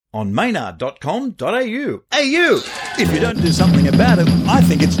on maynard.com.au. If you don't do something about it, I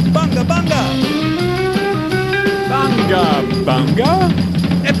think it's Bunga Bunga. Bunga Bunga?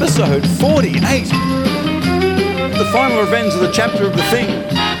 Episode 48. The final revenge of the chapter of the thing.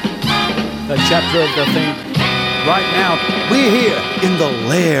 The chapter of the thing. Right now, We're here in the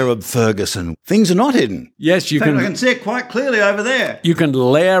lair of Ferguson. Things are not hidden. yes, In fact, I can see it quite clearly over there. you can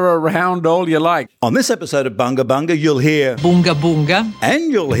lair around all you like. On this episode of Bunga Bunga, you'll hear... Bunga Bunga.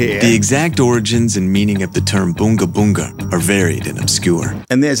 And you'll hear... The exact origins and meaning of the term Bunga Bunga are varied and obscure.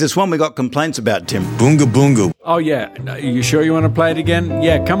 And there's this one we got complaints about, Tim. Bunga Bunga. Oh, yeah. Are you sure you want to play it again?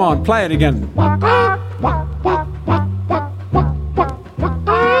 Yeah, come on, play it again.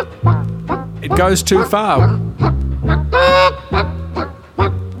 It goes too far.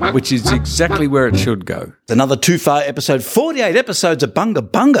 Which is exactly where it should go. Another too far episode, 48 episodes of Bunga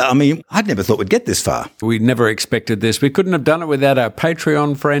Bunga. I mean, I'd never thought we'd get this far. We never expected this. We couldn't have done it without our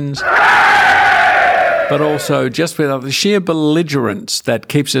Patreon friends, but also just without the sheer belligerence that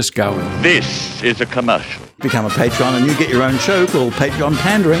keeps us going. This is a commercial. Become a Patreon and you get your own show called Patreon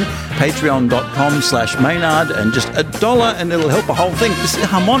Pandering, patreon.com/Maynard, and just $1 and it'll help the whole thing. This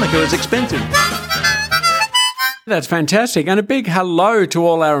harmonica is expensive. That's fantastic. And a big hello to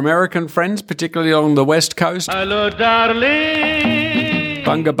all our American friends, particularly on the West Coast. Hello, darling.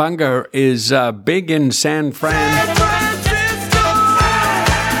 Bunga Bunga is big in San Fran.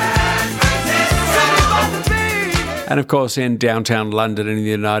 And of course in downtown London in the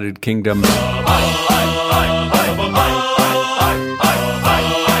United Kingdom.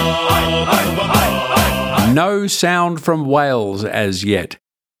 No sound from Wales as yet.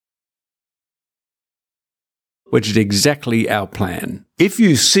 Which is exactly our plan. If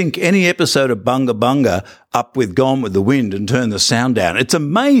you sync any episode of Bunga Bunga up with Gone with the Wind and turn the sound down, it's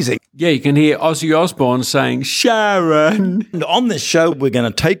amazing. Yeah, you can hear Ozzy Osbourne saying, Sharon. And on this show, we're going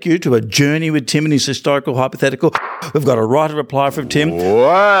to take you to a journey with Tim and his historical hypothetical. We've got a right of reply from Tim.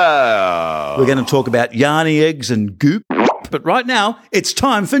 Wow. We're going to talk about yarny eggs and goop. But right now, it's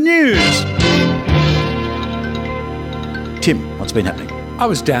time for news. Tim, what's been happening? I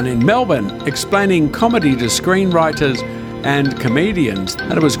was down in Melbourne explaining comedy to screenwriters and comedians,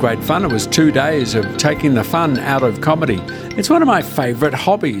 and it was great fun. It was 2 days of taking the fun out of comedy. It's one of my favourite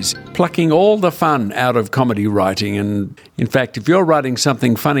hobbies, plucking all the fun out of comedy writing. And in fact, if you're writing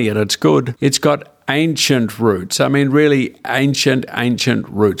something funny and it's good, it's got ancient roots. I mean, really ancient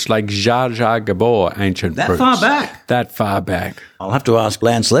roots, like Jar Jar Gabor ancient That roots. far back? That far back. I'll have to ask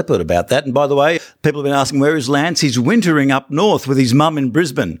Lance Leopard about that. And by the way, people have been asking, where is Lance? He's wintering up north with his mum in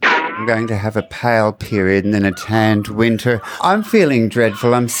Brisbane. I'm going to have a pale period and then a tanned winter. I'm feeling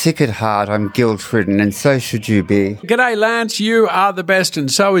dreadful. I'm sick at heart. I'm guilt-ridden, and so should you be. G'day, Lance. You are the best, and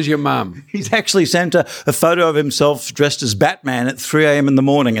so is your mum. He's actually sent a photo of himself dressed as Batman at 3 a.m. in the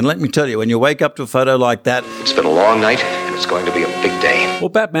morning. And let me tell you, when you wake up to a photo like that... It's been a long night, and it's going to be a big day. Well,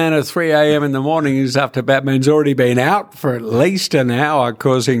 Batman at 3 a.m. in the morning is after Batman's already been out for at least an hour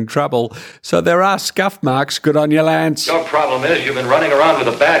causing trouble. So there are scuff marks. Good on you, Lance. Your problem is you've been running around with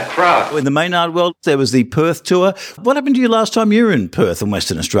a bad crowd. In the Maynard world, there was the Perth tour. What happened to you last time you were in Perth in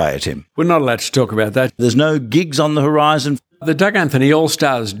Western Australia, Tim? We're not allowed to talk about that. There's no gigs on the horizon. The Doug Anthony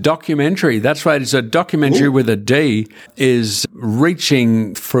All-Stars documentary, that's right, it's a documentary with a D, is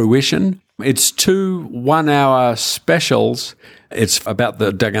reaching fruition. It's 2 one-hour specials. It's about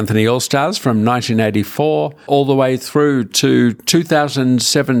the Doug Anthony All-Stars from 1984 all the way through to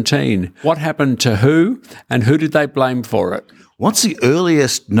 2017. What happened to who, and who did they blame for it? What's the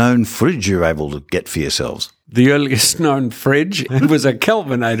earliest known fridge you're able to get for yourselves? The earliest known fridge, it was a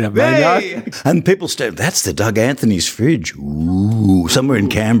Kelvinator, man. And people say, that's the Doug Anthony's fridge. Ooh, somewhere in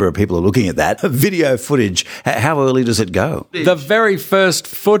Canberra, people are looking at that. Video footage. How early does it go? The very first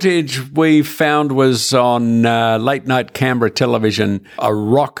footage we found was on late night Canberra television, a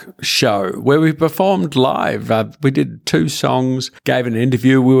rock show where we performed live. We did 2 songs, gave an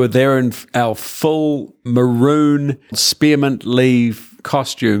interview. We were there in our full maroon spearmint leaf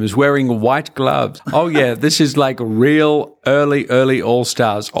costumes, wearing white gloves. Oh yeah, this is like real early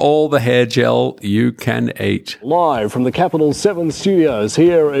All-Stars. All the hair gel you can eat. Live from the Capital 7 studios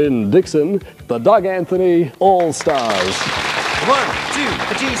here in Dixon, the Doug Anthony All-Stars. 1,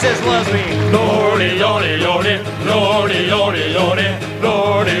 2, Jesus loves me. Lordy, lordy, lordy, lordy, lordy, lordy,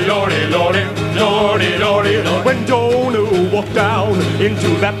 lordy, lordy, lordy, lordy, lordy, lordy. When Jonah walked down into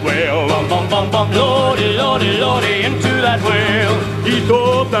that well, Bum, bum, bum, bum, lordy, lordy, lordy, into that well. he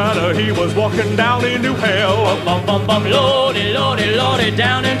thought that he was walking down into hell. Bum, bum, bum, lordy, lordy, lordy,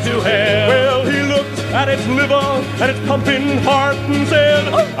 down into hell. Well, he looked at its liver and its pumping heart and said,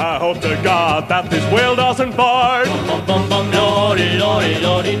 I hope to God that this whale doesn't fart.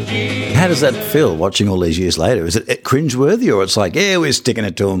 How does that feel watching all these years later? Is it cringeworthy, or it's like, yeah, we're sticking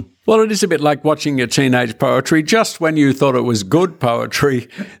it to them? Well, it is a bit like watching your teenage poetry. Just when you thought it was good poetry,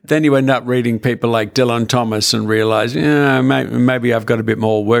 then you end up reading people like Dylan Thomas and realise, maybe I've got a bit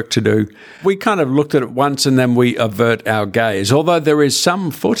more work to do. We kind of looked at it once and then we avert our gaze, although there is some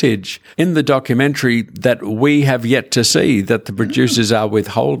footage in the documentary that we have yet to see that the producers are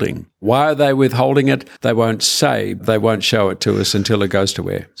withholding. Why are they withholding it? They won't say. They won't show it to us until it goes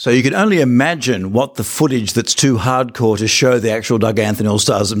to air. So you can only imagine what the footage that's too hardcore to show the actual Doug Anthony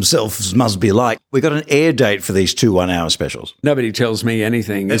All-Stars themselves must be like. We got an air date for these 2 1-hour specials. Nobody tells me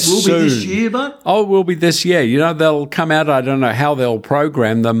anything. It will be this year, but? Oh, it will be this year. You know, they'll come out. I don't know how they'll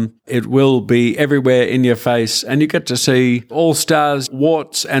program them. It will be everywhere in your face, and you get to see All-Stars,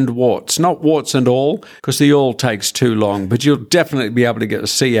 warts and warts. Not warts and all, because the all takes too long, but you'll definitely be able to get to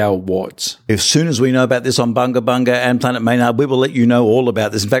see our warts. As soon as we know about this on Bunga Bunga and Planet Maynard, we will let you know all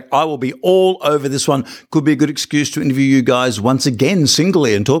about this. In fact, I will be all over this one. Could be a good excuse to interview you guys once again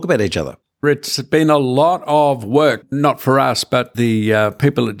singly and talk about each other. It's been a lot of work, not for us, but the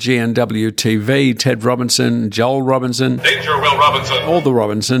people at GNW TV, Ted Robinson, Joel Robinson, Danger Will Robinson, all the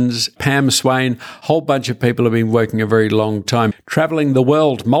Robinsons, Pam Swain, a whole bunch of people have been working a very long time, travelling the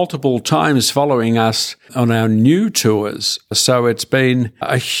world multiple times following us on our new tours. So it's been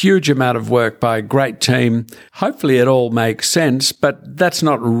a huge amount of work by a great team. Hopefully it all makes sense, but that's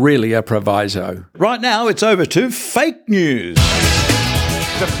not really a proviso. Right now, it's over to fake news.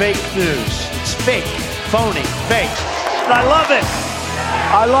 The fake news. It's fake, phony, fake. And I love it.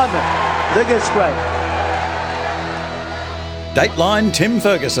 I love it. I think it's great. Dateline Tim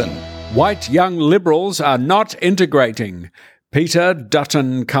Ferguson. White young Liberals are not integrating. Peter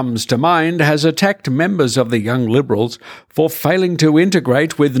Dutton comes to mind, has attacked members of the Young Liberals for failing to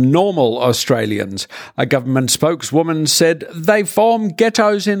integrate with normal Australians. A government spokeswoman said they form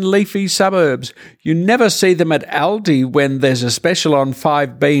ghettos in leafy suburbs. You never see them at Aldi when there's a special on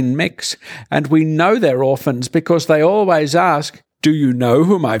 5-bean mix. And we know they're orphans because they always ask, do you know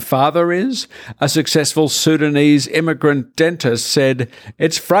who my father is? A successful Sudanese immigrant dentist said,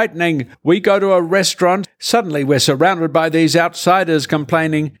 it's frightening. We go to a restaurant. Suddenly we're surrounded by these outsiders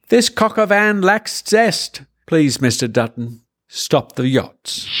complaining, this cock of Anne lacks zest. Please, Mr. Dutton, stop the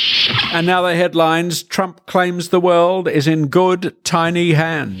yachts. And now the headlines. Trump claims the world is in good, tiny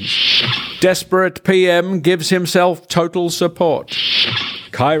hands. Desperate PM gives himself total support.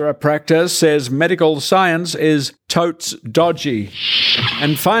 Chiropractor says medical science is totes dodgy.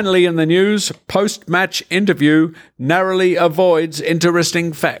 And finally in the news, post-match interview narrowly avoids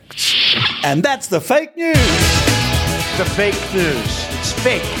interesting facts. And that's the fake news. The fake news. It's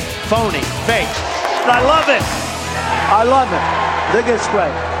fake, phony, fake. And I love it. I love it. I think it's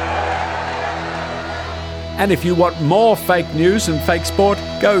great. And if you want more fake news and fake sport,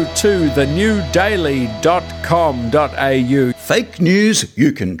 go to thenewdaily.com.au. Fake news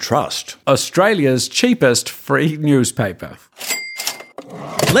you can trust. Australia's cheapest free newspaper.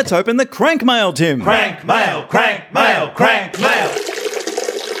 Let's open the crank mail, Tim. Crank mail, crank mail, crank mail.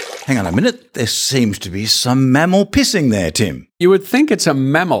 Hang on a minute. There seems to be some mammal pissing there, Tim. You would think it's a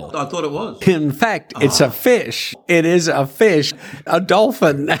mammal. I thought it was. In fact, it's a fish. It is a fish. A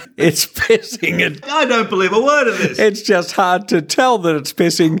dolphin. It's pissing. I don't believe a word of this. It's just hard to tell that it's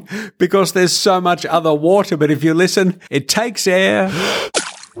pissing because there's so much other water. But if you listen, it takes air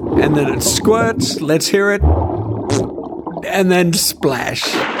and then it squirts. Let's hear it. And then splash.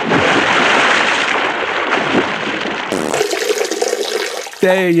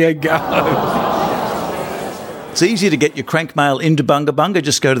 There you go. It's easy to get your crank mail into Bunga Bunga.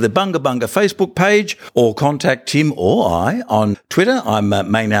 Just go to the Bunga Bunga Facebook page or contact Tim or I on Twitter. I'm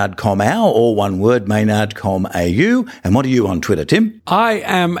Maynard.com.au, or one word, Maynard.com.au. And what are you on Twitter, Tim? I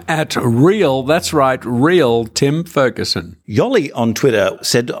am at real, that's right, real Tim Ferguson. Yoli on Twitter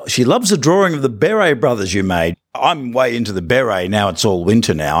said she loves a drawing of the Beret brothers you made. I'm way into the beret now. It's all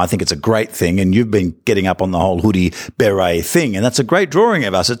winter now. I think it's a great thing. And you've been getting up on the whole hoodie beret thing. And that's a great drawing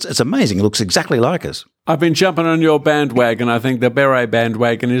of us. It's amazing. It looks exactly like us. I've been jumping on your bandwagon. I think the beret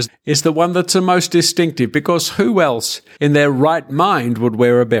bandwagon is the one that's the most distinctive, because who else in their right mind would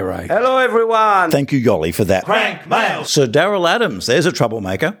wear a beret? Hello, everyone. Thank you, Yoli, for that. Crank mail. Sir Darrell Adams, there's a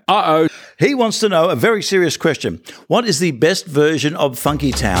troublemaker. Uh-oh. He wants to know a very serious question. What is the best version of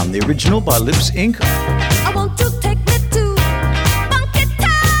Funky Town? The original by Lips Inc.? I want to take me to Funky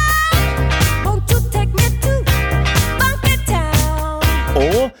Town. Won't you take me to Funky Town?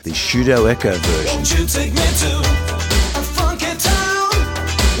 Or the Shudo Echo version? Won't you take me to Funky Town?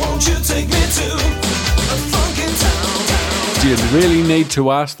 Won't you take me to Do you really need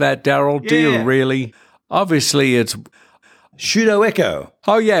to ask that, Daryl? Do you Yeah. really? Obviously, it's... Pseudo Echo.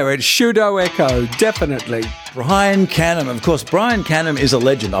 Oh, yeah, it's Pseudo Echo, definitely. Brian Canham. Of course, Brian Canham is a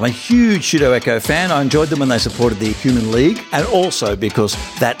legend. I'm a huge Pseudo Echo fan. I enjoyed them when they supported the Human League, and also because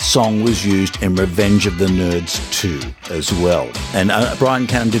that song was used in Revenge of the Nerds 2 as well. And Brian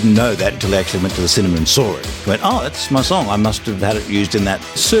Canham didn't know that until he actually went to the cinema and saw it. He went, oh, that's my song. I must have had it used in that.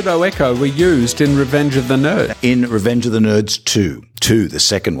 Pseudo Echo were used in Revenge of the Nerds. In Revenge of the Nerds 2. 2, the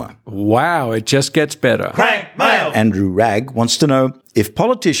second one. Wow, it just gets better. Crank mail. Andrew Ragg wants to know, if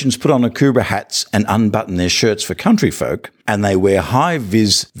politicians put on Akubra hats and unbutton their shirts for country folk, and they wear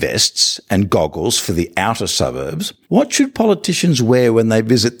high-vis vests and goggles for the outer suburbs, what should politicians wear when they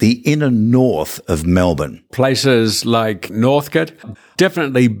visit the inner north of Melbourne? Places like Northcote,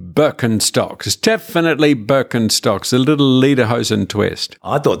 definitely Birkenstocks. Definitely Birkenstocks, a little lederhosen twist.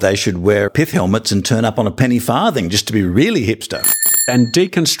 I thought they should wear pith helmets and turn up on a penny farthing just to be really hipster. And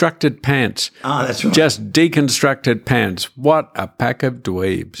deconstructed pants. Ah, that's right. Just deconstructed pants. What a pack of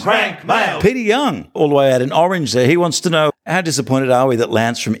dweebs. Crank mail. Peter Young, all the way out in Orange there, he wants to know, how disappointed are we that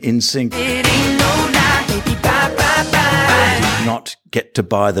Lance from NSYNC did not get to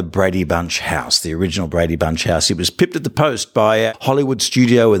buy the Brady Bunch house, the original Brady Bunch house? He was pipped at the post by a Hollywood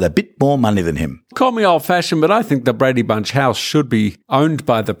studio with a bit more money than him. Call me old-fashioned, but I think the Brady Bunch house should be owned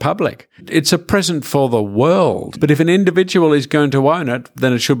by the public. It's a present for the world. But if an individual is going to own it,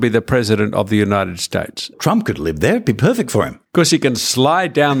 then it should be the President of the United States. Trump could live there. It'd be perfect for him. Because he can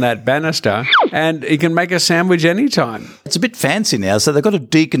slide down that banister and he can make a sandwich anytime. It's a bit fancy now, so they've got to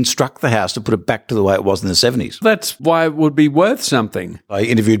deconstruct the house to put it back to the way it was in the 70s. That's why it would be worth something. I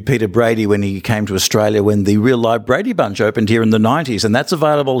interviewed Peter Brady when he came to Australia when the real live Brady Bunch opened here in the 90s, and that's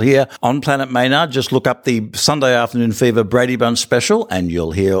available here on Planet Maynard. Just look up the Sunday Afternoon Fever Brady Bunch special and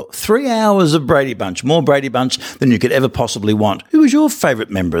you'll hear 3 hours of Brady Bunch, more Brady Bunch than you could ever possibly want. Who was your favourite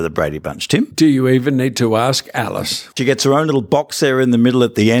member of the Brady Bunch, Tim? Do you even need to ask Alice? She gets her own little box there in the middle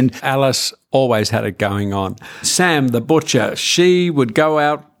at the end. Alice always had it going on. Sam, the butcher, she would go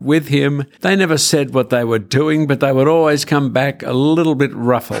out with him. They never said what they were doing, but they would always come back a little bit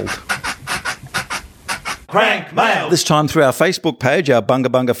ruffled. Crank mail. This time through our Facebook page, our Bunga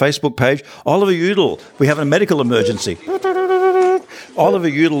Bunga Facebook page, Oliver Udall, we have a medical emergency. Oliver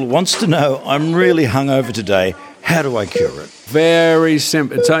Udall wants to know, I'm really hungover today. How do I cure it? Very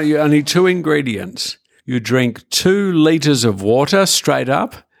simple. It's only 2 ingredients. You drink 2 litres of water straight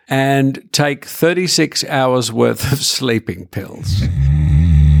up and take 36 hours worth of sleeping pills.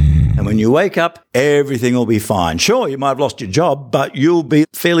 And when you wake up, everything will be fine. Sure, you might have lost your job, but you'll be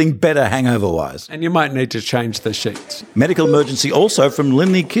feeling better hangover-wise. And you might need to change the sheets. Medical emergency also from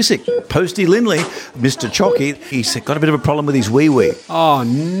Linley Kissick. Posty Linley, Mr. Chocky, he's got a bit of a problem with his wee-wee. Oh,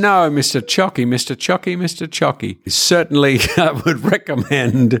 no, Mr. Chocky, Mr. Chocky, Mr. Chocky. Certainly, I would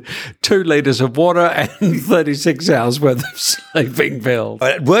recommend 2 litres of water and 36 hours worth of sleeping pills.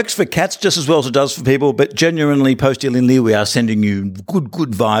 It works for cats just as well as it does for people, but genuinely, Posty Linley, we are sending you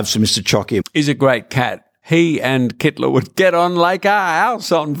good vibes from Mr. Chocky. He's a great cat. He and Kittler would get on like a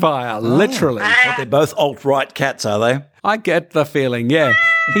house on fire, literally. But they're both alt-right cats, are they? I get the feeling, yeah.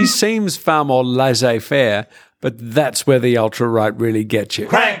 He seems far more laissez-faire, but that's where the ultra-right really gets you.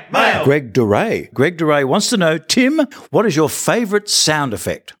 Crank mail. Greg Duray. Greg Duray wants to know, Tim, what is your favourite sound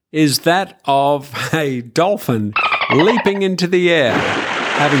effect? Is that of a dolphin leaping into the air,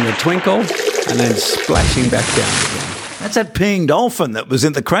 having a twinkle, and then splashing back down again. That's that peeing dolphin that was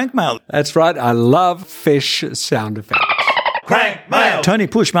in the crank mail. That's right. I love fish sound effects. Crank mail. Tony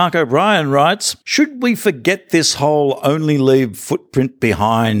Push, Mark O'Brien writes, should we forget this whole only leave footprint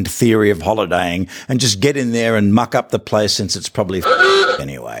behind theory of holidaying and just get in there and muck up the place since it's probably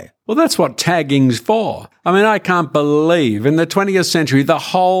anyway? Well, that's what tagging's for. I mean, I can't believe in the 20th century, the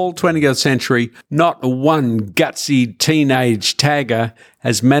whole 20th century, not one gutsy teenage tagger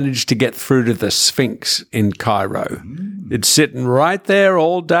has managed to get through to the Sphinx in Cairo. It's sitting right there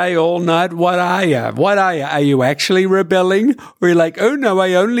all day, all night. What are you? What are you? Are you actually rebelling? Or are you like, oh no,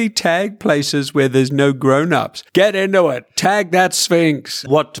 I only tag places where there's no grown-ups. Get into it. Tag that Sphinx.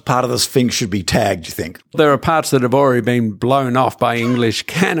 What part of the Sphinx should be tagged, do you think? There are parts that have already been blown off by English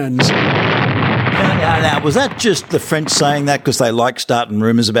cannons. Now, was that just the French saying that because they like starting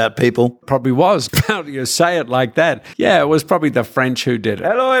rumours about people? Probably was. How do you say it like that? Yeah, it was probably the French who did it.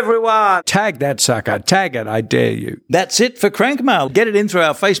 Hello, everyone. Tag that sucker. Tag it, I dare you. That's it for Crankmail. Get it in through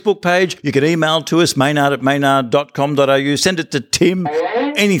our Facebook page. You can email to us, maynard@maynard.com.au. Send it to Tim.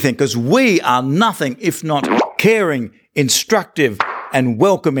 Anything, because we are nothing if not caring, instructive and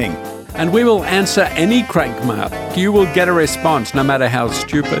welcoming. And we will answer any crank mail. You will get a response no matter how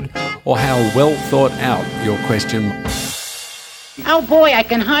stupid or how well thought out your question. Oh boy, I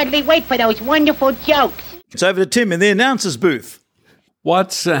can hardly wait for those wonderful jokes. It's over to Tim in the announcer's booth.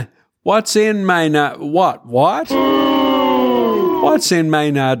 What's in Maynard? What? What's in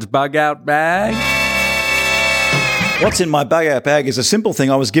Maynard's bug-out bag? What's in my bug-out bag is a simple thing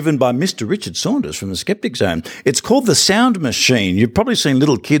I was given by Mr. Richard Saunders from the Skeptic Zone. It's called the sound machine. You've probably seen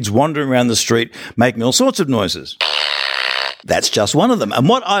little kids wandering around the street making all sorts of noises. That's just one of them. And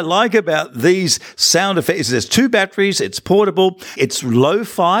what I like about these sound effects is there's 2 batteries, it's portable, it's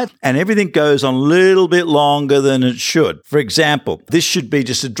lo-fi, and everything goes on a little bit longer than it should. For example, this should be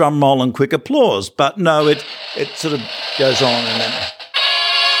just a drum roll and quick applause, but no, it sort of goes on and then...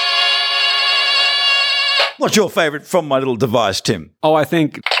 What's your favourite from my little device, Tim? Oh, I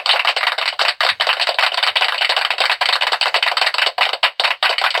think...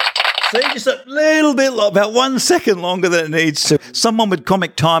 See, just a little bit, about 1 second longer than it needs to. Someone with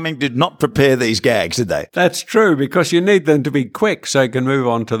comic timing did not prepare these gags, did they? That's true, because you need them to be quick so you can move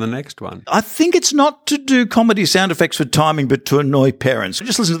on to the next one. I think it's not to do comedy sound effects with timing, but to annoy parents.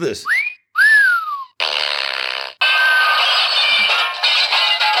 Just listen to this.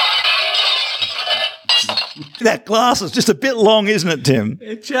 That glass is just a bit long, isn't it, Tim?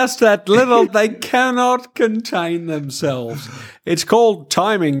 It's just that little, they cannot contain themselves. It's called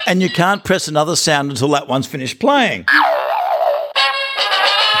timing. And you can't press another sound until that one's finished playing.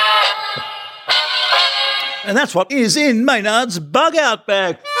 And that's what is in Maynard's bug-out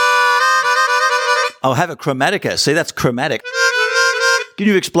bag. I'll have a chromatica. See, that's chromatic. Can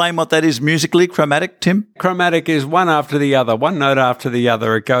you explain what that is musically, chromatic, Tim? Chromatic is one after the other, one note after the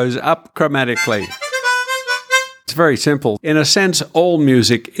other. It goes up chromatically. It's very simple. In a sense, all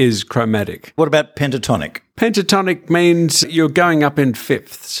music is chromatic. What about pentatonic? Pentatonic means you're going up in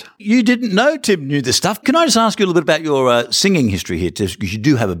fifths. You didn't know Tim knew this stuff. Can I just ask you a little bit about your singing history here, Tim? Because you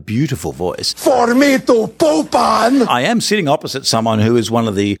do have a beautiful voice. For me to poop on! I am sitting opposite someone who is one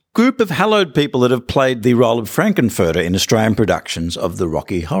of the group of hallowed people that have played the role of Frankenfurter in Australian productions of the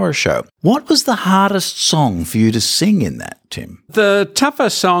Rocky Horror Show. What was the hardest song for you to sing in that, Tim? The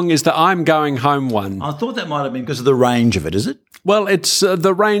toughest song is the I'm Going Home one. I thought that might have been because of the range of it, is it? Well, it's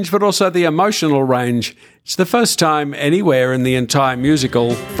the range, but also the emotional range. It's the first time anywhere in the entire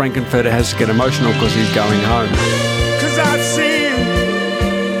musical Frankenfurter has to get emotional because he's going home. 'Cause I've seen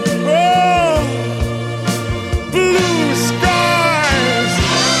blue skies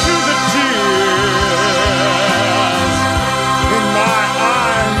through the tears in my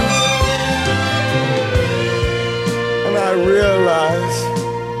eyes, and I realize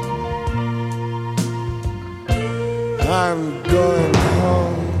I'm going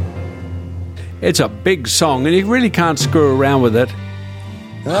home. It's a big song, and you really can't screw around with it.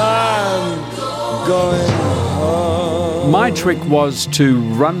 I'm going home. My trick was to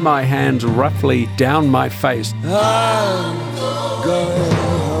run my hands roughly down my face. I'm going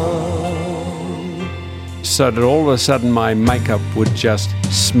home. So that all of a sudden my makeup would just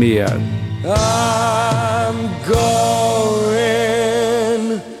smear. I'm going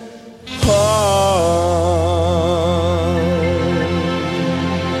home.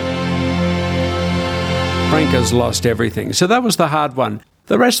 Frank has lost everything. So that was the hard one.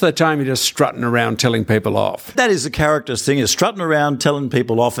 The rest of the time you're just strutting around telling people off. That is the character's thing, is strutting around, telling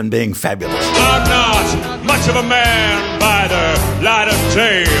people off and being fabulous. I'm not much of a man by the light of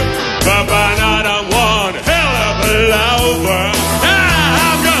day, but by night I'm one hell of a lover.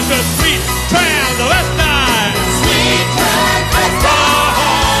 I'm just a sweet transvestite. Sweet transvestite.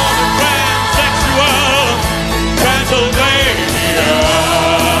 Transsexual Transylvania.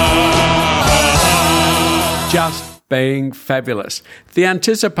 Just being fabulous. The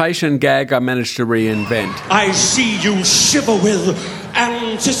anticipation gag I managed to reinvent. I see you shiver with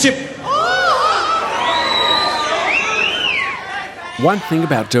anticipation. One thing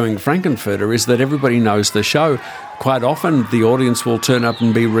about doing Frankenfurter is that everybody knows the show. Quite often the audience will turn up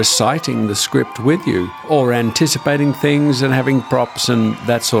and be reciting the script with you, or anticipating things and having props and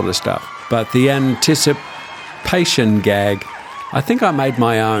that sort of stuff. But the anticipation gag, I think I made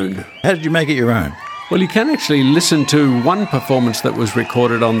my own. How did you make it your own? Well, you can actually listen to one performance that was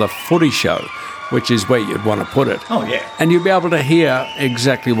recorded on the Footy Show, which is where you'd want to put it. Oh, yeah. And you'll be able to hear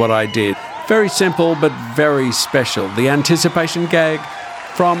exactly what I did. Very simple, but very special. The anticipation gag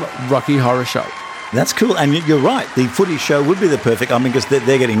from Rocky Horror Show. That's cool. And you're right. The Footy Show would be the perfect, because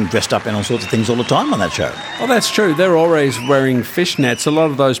they're getting dressed up in all sorts of things all the time on that show. Well, that's true. They're always wearing fishnets. A lot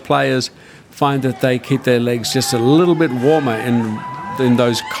of those players find that they keep their legs just a little bit warmer in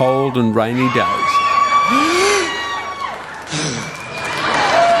those cold and rainy days.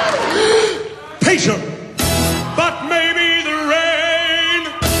 Patient, but maybe the rain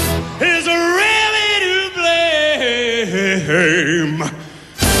is ready to blame.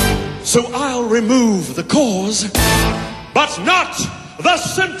 was not the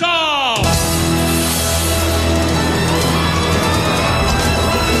symptom.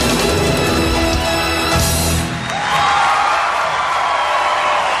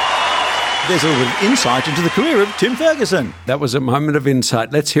 There's a little bit of insight into the career of Tim Ferguson. That was a moment of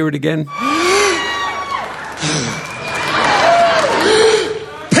insight. Let's hear it again.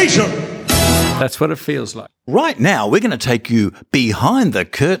 Patient. That's what it feels like. Right now, we're going to take you behind the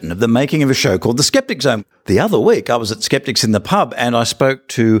curtain of the making of a show called The Skeptic Zone. The other week, I was at Skeptics in the Pub and I spoke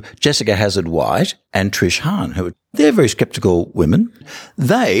to Jessica Hazard-White and Trish Hahn, they're very sceptical women.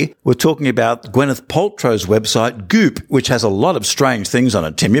 They were talking about Gwyneth Paltrow's website, Goop, which has a lot of strange things on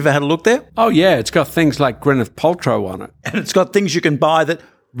it. Tim, you ever had a look there? Oh, yeah. It's got things like Gwyneth Paltrow on it. And it's got things you can buy that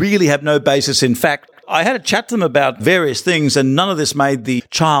really have no basis in fact. I had a chat to them about various things and none of this made the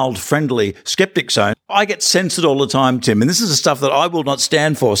child-friendly skeptic zone. I get censored all the time, Tim, and this is the stuff that I will not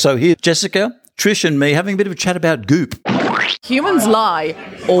stand for. So here, Jessica, Trish and me having a bit of a chat about Goop. Humans lie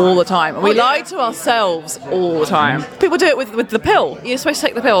all the time. We lie to ourselves all the time. People do it with the pill. You're supposed to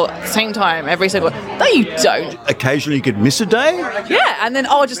take the pill at the same time every single... No, you don't. Occasionally you could miss a day? Yeah, and then,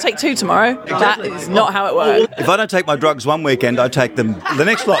 I'll just take 2 tomorrow. Exactly. That is not how it works. If I don't take my drugs one weekend, I take them the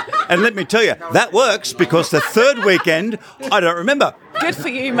next lot. And let me tell you, that works because the third weekend, I don't remember. Good for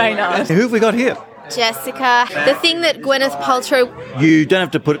you, Maynard. Who have we got here? Jessica. The thing that Gwyneth Paltrow... You don't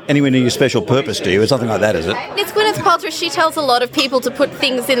have to put anywhere near your special purpose, do you? It's something like that, is it? It's Gwyneth Paltrow. She tells a lot of people to put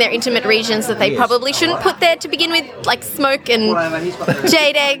things in their intimate regions that they probably shouldn't put there to begin with, like smoke and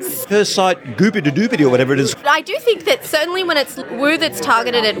jade eggs. Her site, Goopity or whatever it is. I do think that certainly when it's woo that's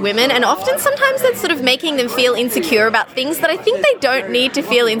targeted at women, and often sometimes that's sort of making them feel insecure about things that I think they don't need to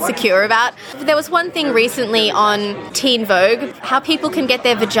feel insecure about. There was one thing recently on Teen Vogue, how people can get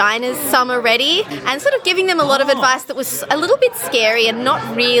their vaginas summer ready, and sort of giving them a lot of advice that was a little bit scary and not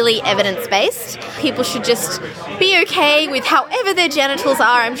really evidence-based. People should just be okay with however their genitals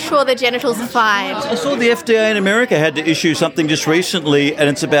are. I'm sure their genitals are fine. I saw the FDA in America had to issue something just recently, and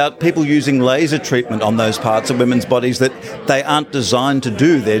it's about people using laser treatment on those parts of women's bodies that they aren't designed to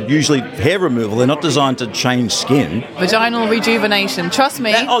do. They're usually hair removal. They're not designed to change skin. Vaginal rejuvenation. Trust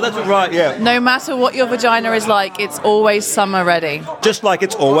me. That's right, yeah. No matter what your vagina is like, it's always summer ready. Just like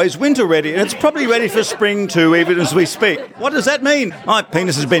it's always winter ready, and it's probably ready for spring too, even as we speak. What does that mean? My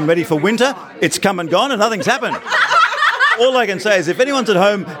penis has been ready for winter, it's come and gone, and nothing's happened. All I can say is if anyone's at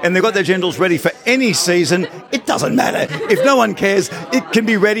home and they've got their genitals ready for any season, it doesn't matter. If no one cares, it can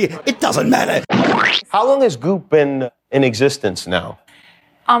be ready, it doesn't matter. How long has Goop been in existence now?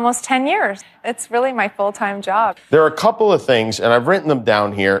 Almost 10 years. It's really my full-time job. There are a couple of things, and I've written them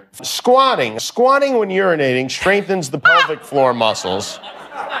down here. Squatting. Squatting when urinating strengthens the pelvic floor muscles,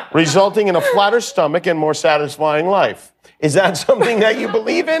 resulting in a flatter stomach and more satisfying life. Is that something that you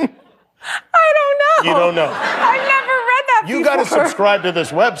believe in? I don't know. You don't know. I've never read that before. You got to subscribe to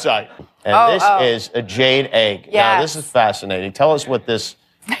this website. And this is a jade egg. Yes. Now, this is fascinating. Tell us what this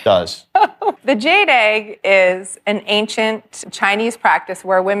does. The jade egg is an ancient Chinese practice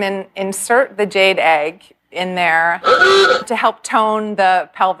where women insert the jade egg in there to help tone the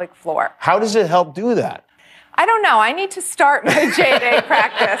pelvic floor. How does it help do that? I don't know. I need to start my jade egg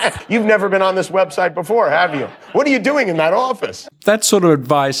practice. You've never been on this website before, have you? What are you doing in that office? That sort of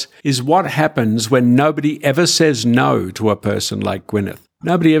advice is what happens when nobody ever says no to a person like Gwyneth.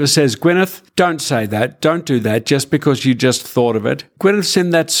 Nobody ever says, Gwyneth, don't say that, don't do that, just because you just thought of it. Gwyneth's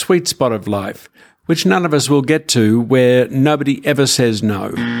in that sweet spot of life, which none of us will get to, where nobody ever says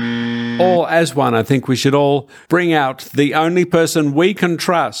no. All as one, I think we should all bring out the only person we can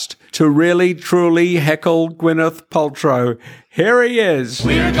trust to really, truly heckle Gwyneth Paltrow. Here he is.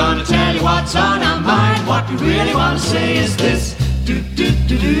 We're gonna tell you what's on our mind. What we really want to say is this.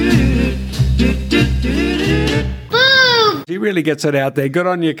 Boom! He really gets it out there. Good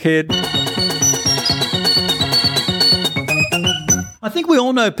on you, kid. I think we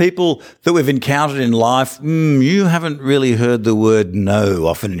all know people that we've encountered in life. You haven't really heard the word no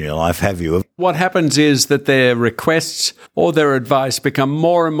often in your life, have you? What happens is that their requests or their advice become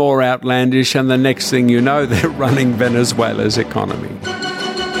more and more outlandish, and the next thing you know, they're running Venezuela's economy.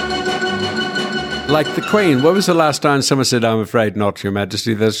 Like the Queen. When was the last time someone said, I'm afraid not, Your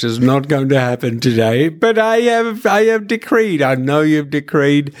Majesty, that's just not going to happen today, but I have decreed. I know you've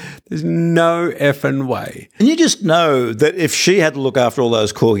decreed. There's no effing way. And you just know that if she had to look after all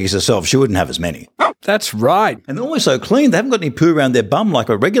those corgis herself, she wouldn't have as many. That's right. And they're always so clean, they haven't got any poo around their bum like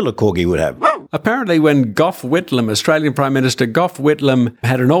a regular corgi would have. Apparently when Gough Whitlam, Australian Prime Minister Gough Whitlam,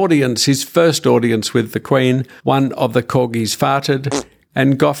 had an audience, his first audience with the Queen, one of the corgis farted,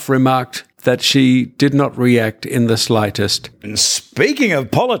 and Gough remarked, that she did not react in the slightest. And speaking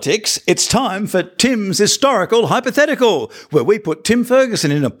of politics, it's time for Tim's Historical Hypothetical, where we put Tim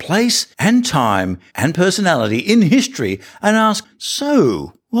Ferguson in a place and time and personality in history and ask,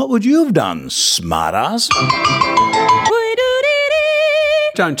 so, what would you have done, smartass?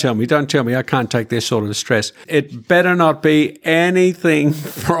 Don't tell me. I can't take this sort of stress. It better not be anything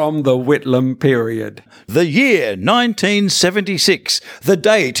from the Whitlam period. The year 1976. The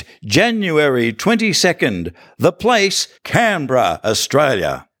date January 22nd. The place Canberra,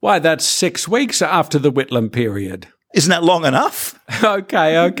 Australia. Why, that's 6 weeks after the Whitlam period. Isn't that long enough?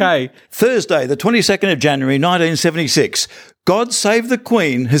 Okay. Thursday, the 22nd of January 1976. God Save the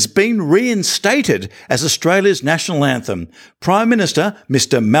Queen has been reinstated as Australia's national anthem. Prime Minister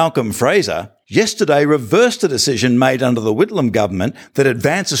Mr. Malcolm Fraser yesterday reversed the decision made under the Whitlam government that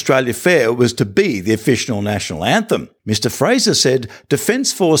Advance Australia Fair was to be the official national anthem. Mr. Fraser said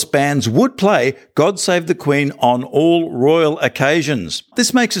Defence Force bands would play God Save the Queen on all royal occasions.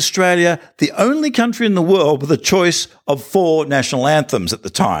 This makes Australia the only country in the world with a choice of 4 national anthems at the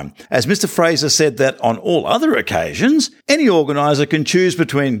time. As Mr. Fraser said that on all other occasions, any organiser can choose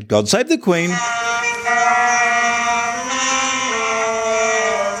between God Save the Queen,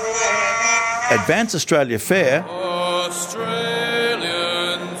 Advance Australia Fair, Australians,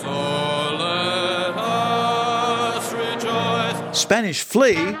 oh, let us rejoice. Spanish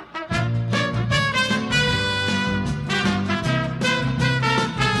Flea,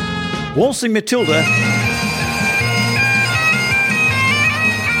 Waltzing Matilda,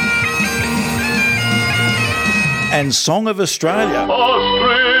 and Song of Australia.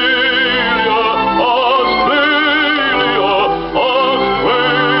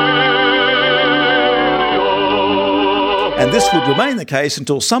 And this would remain the case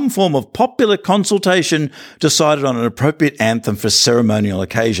until some form of popular consultation decided on an appropriate anthem for ceremonial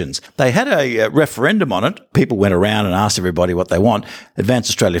occasions. They had a referendum on it. People went around and asked everybody what they want. Advance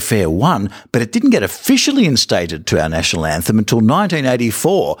Australia Fair won, but it didn't get officially instated to our national anthem until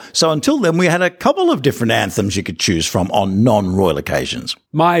 1984. So until then, we had a couple of different anthems you could choose from on non-royal occasions.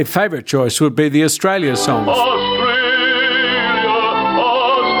 My favourite choice would be the Australia songs.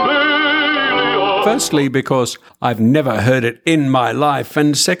 Firstly, because I've never heard it in my life,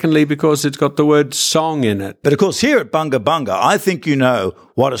 and secondly, because it's got the word song in it. But of course, here at Bunga Bunga, I think you know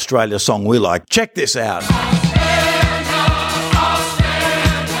what Australia song we like. Check this out.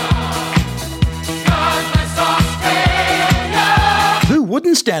 Who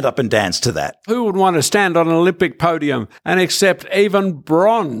wouldn't stand up and dance to that? Who would want to stand on an Olympic podium and accept even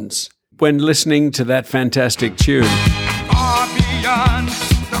bronze when listening to that fantastic tune?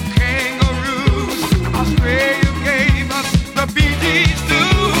 Australia gave us the BGs too.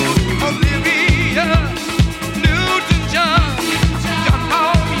 Olivia, Newton John, John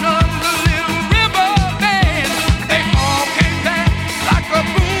Paul, the little river band. They all came back like a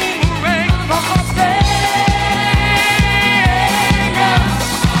boomerang from Australia.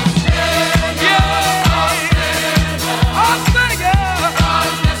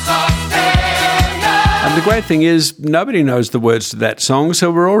 And the great thing is, nobody knows the words to that song,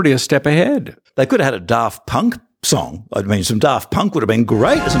 so we're already a step ahead. They could have had a Daft Punk song. I mean, some Daft Punk would have been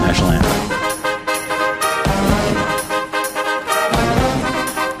great as a national anthem.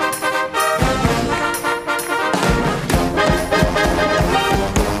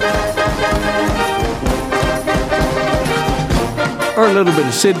 Or a little bit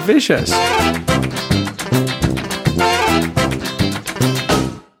of Sid Vicious.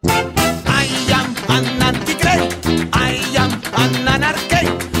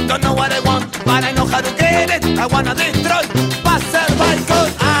 I wanna destroy, myself by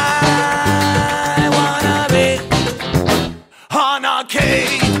good. I wanna be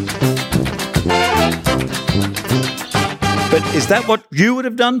anarchy. But is that what you would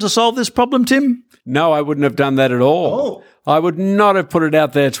have done to solve this problem, Tim? No, I wouldn't have done that at all. I would not have put it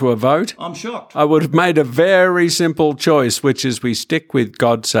out there to a vote. I'm shocked. I would have made a very simple choice, which is we stick with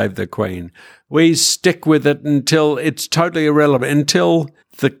God Save the Queen. We stick with it until it's totally irrelevant, until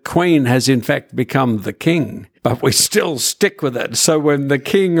the Queen has in fact become the King. But we still stick with it. So when the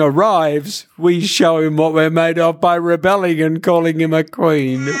King arrives, we show him what we're made of by rebelling and calling him a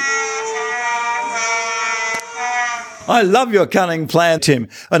Queen. I love your cunning plan, Tim.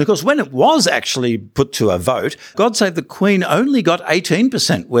 And of course, when it was actually put to a vote, God Save the Queen only got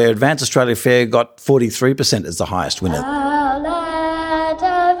 18%, where Advance Australia Fair got 43% as the highest winner.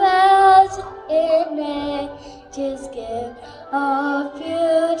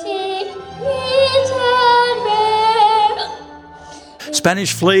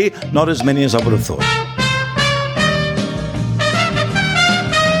 Spanish Flea, not as many as I would have thought.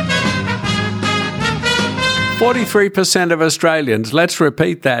 43% of Australians, let's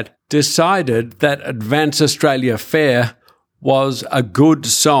repeat that, decided that Advance Australia Fair was a good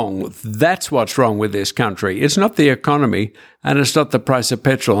song. That's what's wrong with this country. It's not the economy, and it's not the price of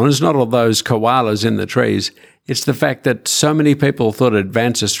petrol, and it's not all those koalas in the trees. It's the fact that so many people thought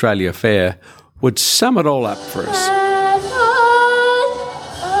Advance Australia Fair would sum it all up for us.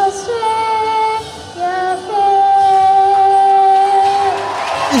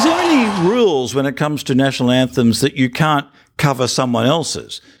 Is there any rules when it comes to national anthems that you can't cover someone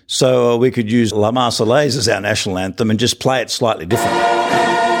else's? So we could use La Marseillaise as our national anthem and just play it slightly differently.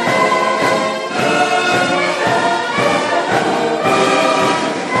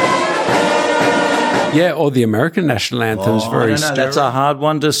 Yeah, or the American national anthem's very stereo. That's a hard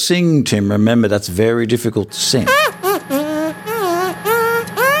one to sing, Tim. Remember, that's very difficult to sing.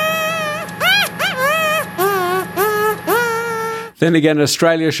 Then again,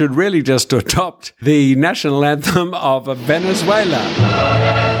 Australia should really just adopt the national anthem of Venezuela.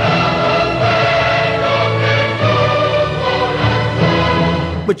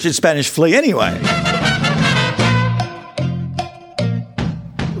 Which is Spanish Flea anyway.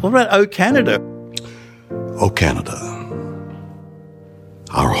 What about O Canada? O Canada,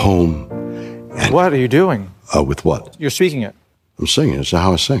 our home. And what are you doing? With what? You're speaking it. I'm singing. Is that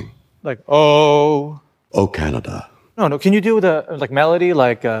how I sing? Like, oh. O Canada. No. Can you do the melody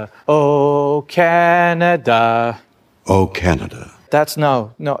like, oh Canada? Oh Canada. That's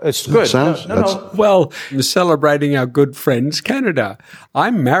no. It's good. No. Well, celebrating our good friends, Canada. I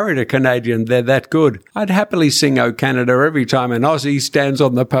married a Canadian. They're that good. I'd happily sing "Oh Canada" every time an Aussie stands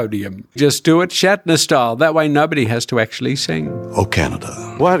on the podium. Just do it Shatner style. That way nobody has to actually sing. Oh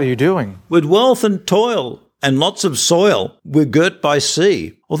Canada. What are you doing? With wealth and toil and lots of soil, we're girt by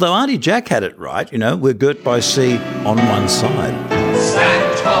sea. Although Auntie Jack had it right, we're girt by sea on one side.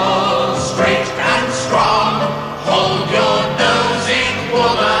 Stand tall, straight and strong. Hold your nose in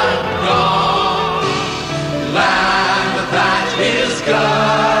woman gone. Land that is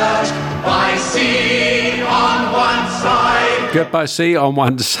girt by sea on one side. Girt by sea on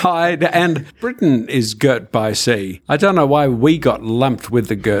one side, and Britain is girt by sea. I don't know why we got lumped with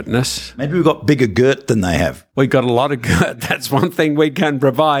the girtness. Maybe we've got bigger girt than they have. We got a lot of girt. That's one thing we can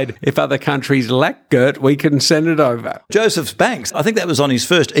provide. If other countries lack girt, we can send it over. Joseph Banks, I think that was on his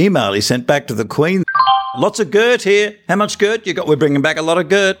first email he sent back to the Queen. Lots of girt here. How much girt you got? We're bringing back a lot of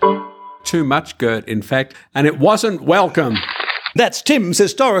girt. Too much girt, in fact, and it wasn't welcome. That's Tim's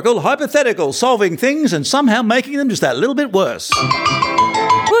historical hypothetical, solving things and somehow making them just that little bit worse.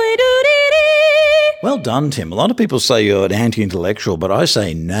 Well done, Tim. A lot of people say you're an anti-intellectual, but I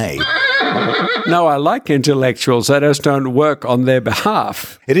say nay. No, I like intellectuals. I just don't work on their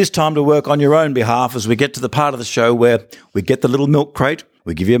behalf. It is time to work on your own behalf as we get to the part of the show where we get the little milk crate,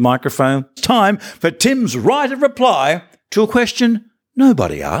 we give you a microphone. It's time for Tim's right of reply to a question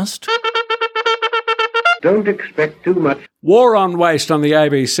nobody asked. Don't expect too much. War on Waste on the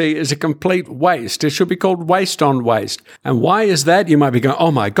ABC is a complete waste. It should be called Waste on Waste. And why is that? You might be going,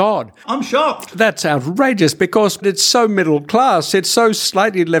 oh my God. I'm shocked. That's outrageous because it's so middle class. It's so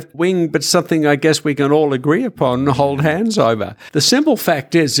slightly left wing, but something I guess we can all agree upon, hold hands over. The simple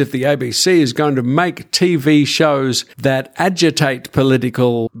fact is, if the ABC is going to make TV shows that agitate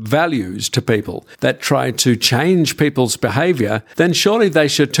political values to people, that try to change people's behaviour, then surely they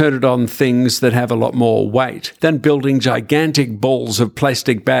should turn it on things that have a lot more weight than building gigantic balls of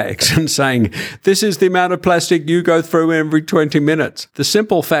plastic bags and saying, this is the amount of plastic you go through every 20 minutes. The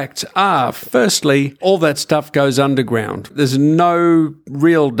simple facts are, firstly, all that stuff goes underground. There's no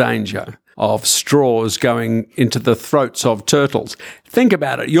real danger of straws going into the throats of turtles. Think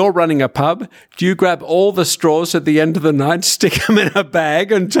about it. You're running a pub. Do you grab all the straws at the end of the night, stick them in a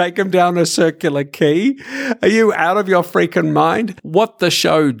bag and take them down a circular quay? Are you out of your freaking mind? What the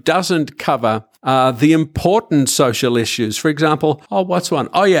show doesn't cover are the important social issues. For example, what's one?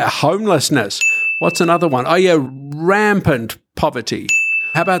 Oh yeah, homelessness. What's another one? Oh yeah, rampant poverty.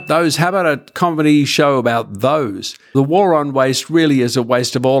 How about those? How about a comedy show about those? The war on waste really is a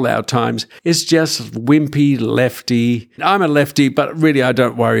waste of all our times. It's just wimpy lefty. I'm a lefty, but really I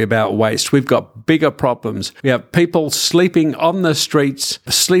don't worry about waste. We've got bigger problems. We have people sleeping on the streets,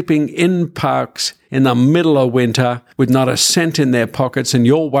 sleeping in parks in the middle of winter with not a cent in their pockets, and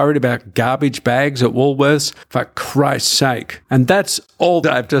you're worried about garbage bags at Woolworths? For Christ's sake. And that's all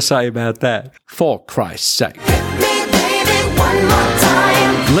I have to say about that. For Christ's sake. one more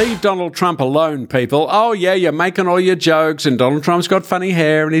time. Leave Donald Trump alone, people. Oh, yeah, you're making all your jokes, and Donald Trump's got funny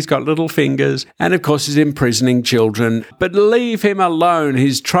hair, and he's got little fingers, and of course he's imprisoning children. But leave him alone.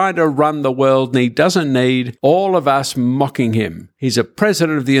 He's trying to run the world, and he doesn't need all of us mocking him. He's a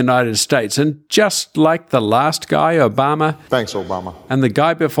president of the United States, and just like the last guy, Obama. Thanks, Obama. And the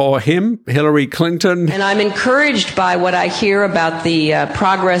guy before him, Hillary Clinton. And I'm encouraged by what I hear about the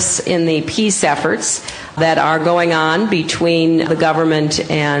progress in the peace efforts that are going on between the government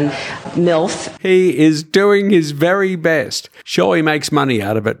and MILF. He is doing his very best. Sure, he makes money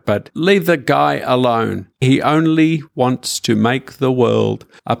out of it, but leave the guy alone. He only wants to make the world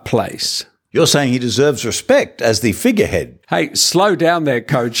a place. You're saying he deserves respect as the figurehead. Hey, slow down there,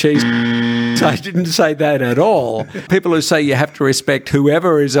 Coach. I didn't say that at all. People who say you have to respect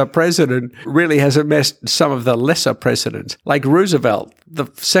whoever is a president really hasn't messed some of the lesser presidents. Like Roosevelt, the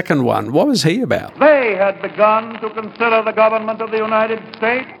second one. What was he about? They had begun to consider the government of the United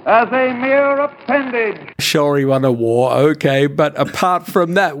States as a mere appendage. Sure, he won a war, okay, but apart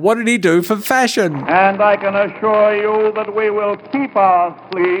from that, what did he do for fashion? And I can assure you that we will keep our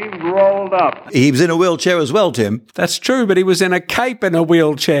sleeves rolled up. He was in a wheelchair as well, Tim. That's true, but he was in a cape and a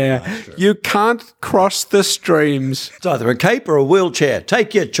wheelchair. You can't cross the streams. It's either a cape or a wheelchair.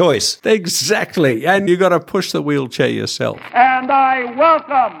 Take your choice. Exactly, and you got to push the wheelchair yourself. And I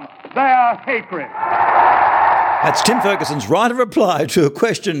welcome their hatred. That's Tim Ferguson's right of reply to a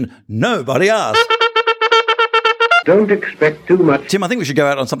question nobody asked. Don't expect too much. Tim, I think we should go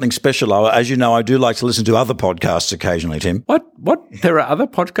out on something special. As you know, I do like to listen to other podcasts occasionally, Tim. What? There are other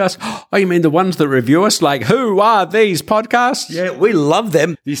podcasts? Oh, you mean the ones that review us? Like, who are these podcasts? Yeah, we love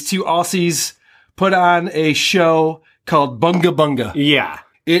them. These two Aussies put on a show called Bunga Bunga. Yeah.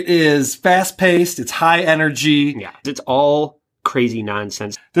 It is fast-paced. It's high energy. Yeah. It's all crazy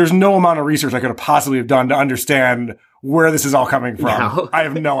nonsense. There's no amount of research I could have possibly have done to understand where this is all coming from. No. I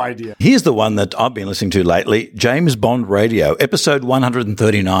have no idea. Here's the one that I've been listening to lately, James Bond Radio, episode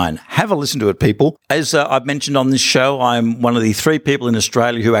 139. Have a listen to it, people. As I've mentioned on this show, I'm one of the 3 people in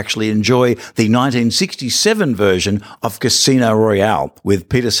Australia who actually enjoy the 1967 version of Casino Royale with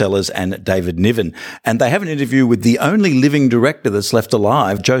Peter Sellers and David Niven. And they have an interview with the only living director that's left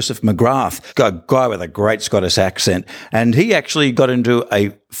alive, Joseph McGrath, a guy with a great Scottish accent. And he actually got into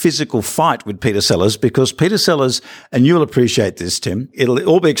a physical fight with Peter Sellers because Peter Sellers, and you'll appreciate this, Tim, it'll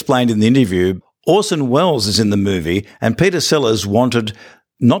all be explained in the interview, Orson Welles is in the movie and Peter Sellers wanted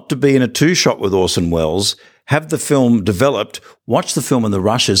not to be in a 2-shot with Orson Welles, have the film developed, watch the film in the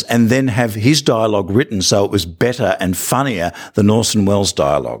rushes, and then have his dialogue written so it was better and funnier than Orson Welles'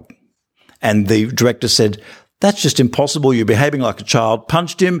 dialogue. And the director said, that's just impossible. You're behaving like a child.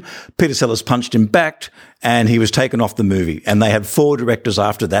 Punched him. Peter Sellers punched him back and he was taken off the movie. And they had 4 directors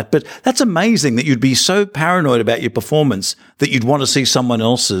after that. But that's amazing that you'd be so paranoid about your performance that you'd want to see someone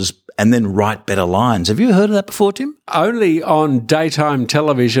else's and then write better lines. Have you heard of that before, Tim? Only on daytime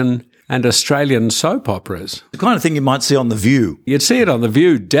television and Australian soap operas. The kind of thing you might see on The View. You'd see it on The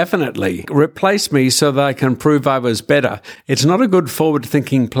View, definitely. Replace me so that I can prove I was better. It's not a good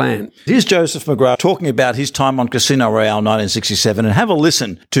forward-thinking plan. Here's Joseph McGrath talking about his time on Casino Royale 1967, and have a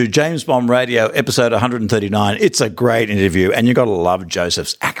listen to James Bond Radio, episode 139. It's a great interview, and you've got to love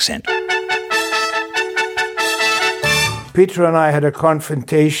Joseph's accent. Peter and I had a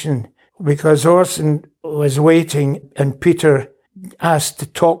confrontation because Orson was waiting and Peter asked to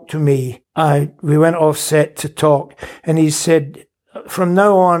talk to me. We went off set to talk and he said, from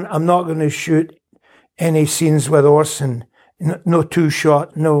now on, I'm not going to shoot any scenes with Orson. No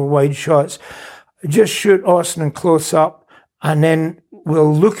 2-shot, no wide shots. Just shoot Orson in close up and then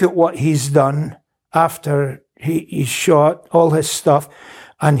we'll look at what he's done after he's shot all his stuff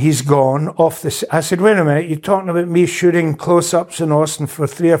and he's gone off the set. I said, wait a minute, you're talking about me shooting close-ups in Orson for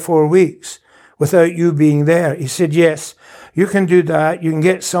 3 or 4 weeks without you being there? He said, yes. You can do that. You can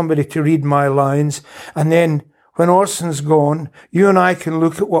get somebody to read my lines. And then when Orson's gone, you and I can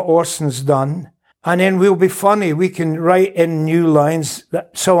look at what Orson's done. And then we'll be funny. We can write in new lines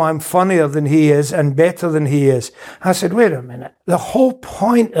so I'm funnier than he is and better than he is. I said, wait a minute. The whole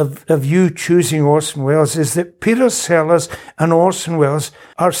point of you choosing Orson Welles is that Peter Sellers and Orson Welles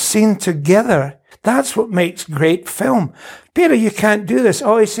are seen together. That's what makes great film. Peter, you can't do this.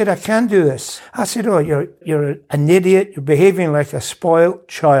 Oh, he said, I can do this. I said, oh, you're an idiot. You're behaving like a spoiled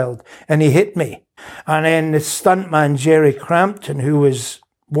child. And he hit me. And then the stuntman, Jerry Crampton, who was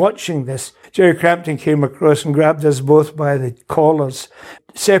watching this, Jerry Crampton came across and grabbed us both by the collars,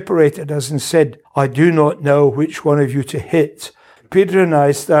 separated us and said, I do not know which one of you to hit. Peter and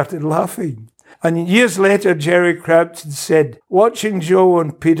I started laughing. And years later, Jerry Crampton said, watching Joe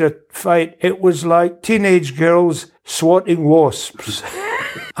and Peter fight, it was like teenage girls swatting wasps.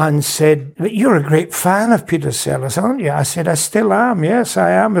 And said, you're a great fan of Peter Sellers, aren't you? I said, I still am. Yes,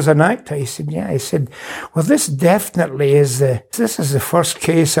 I am as an actor. He said, yeah. He said, well, this definitely is this is the first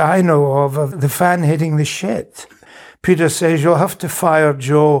case I know of the fan hitting the shit. Peter says, you'll have to fire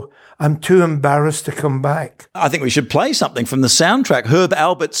Joe. I'm too embarrassed to come back. I think we should play something from the soundtrack, Herb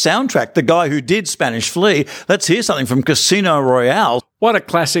Albert's soundtrack, the guy who did Spanish Flea. Let's hear something from Casino Royale. What a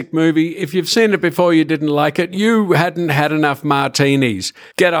classic movie. If you've seen it before you didn't like it, you hadn't had enough martinis.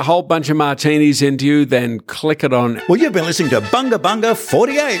 Get a whole bunch of martinis into you, then click it on. Well, you've been listening to Bunga Bunga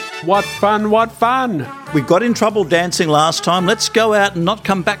 48. What fun, what fun. We got in trouble dancing last time. Let's go out and not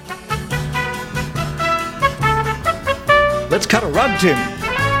come back. Let's cut a rug, Tim.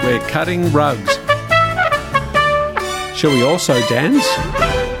 We're cutting rugs. Shall we also dance?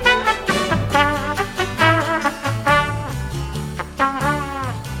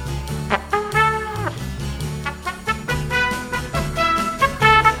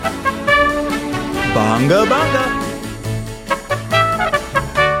 Bunga Bunga.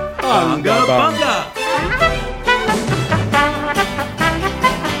 Bunga Bunga.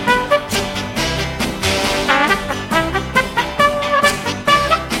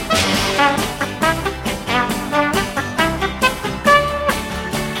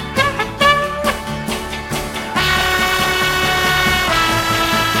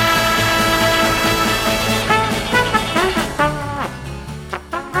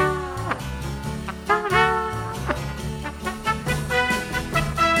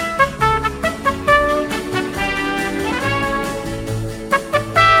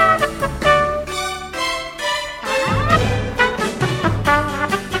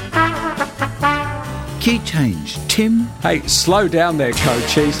 Key change, Tim. Hey, slow down there,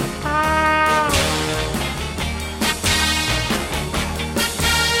 coaches.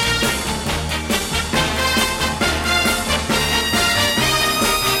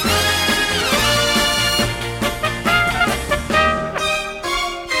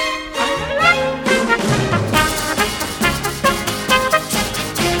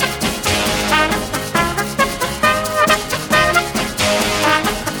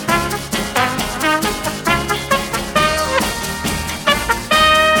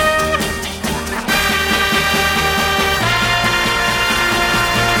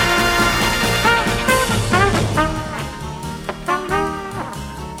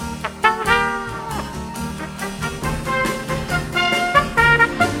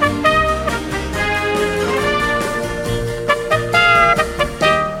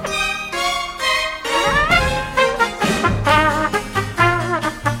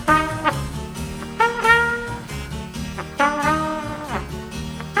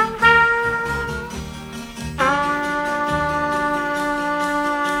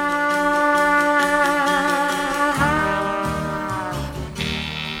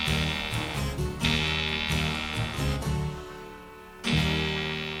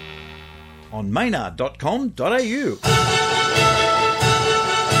 On maynard.com.au.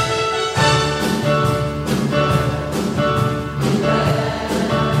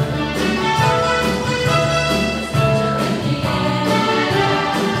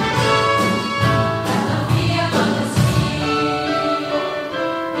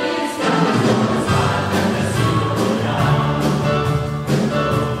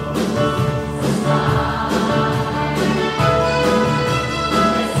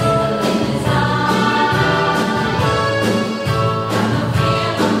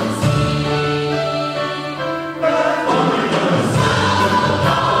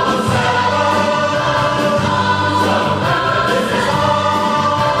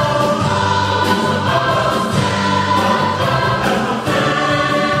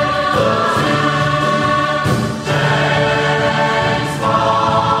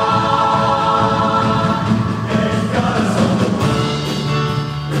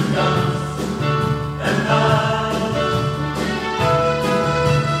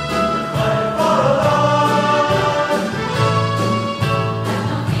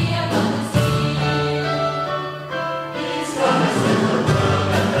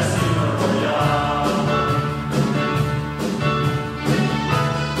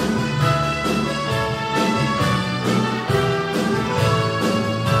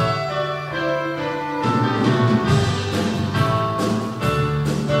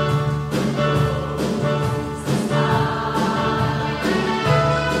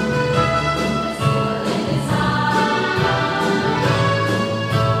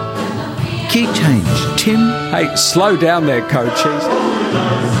 Key change, Tim. Hey, slow down there, coaches.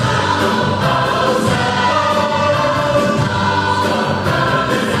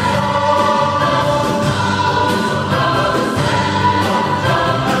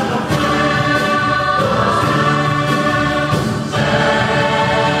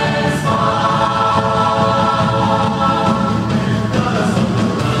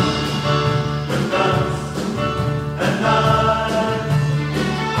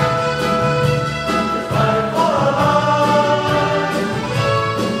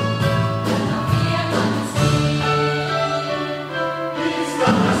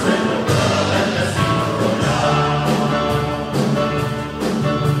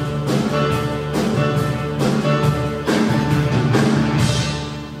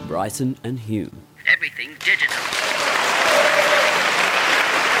 Bryson and Hume. Everything digital.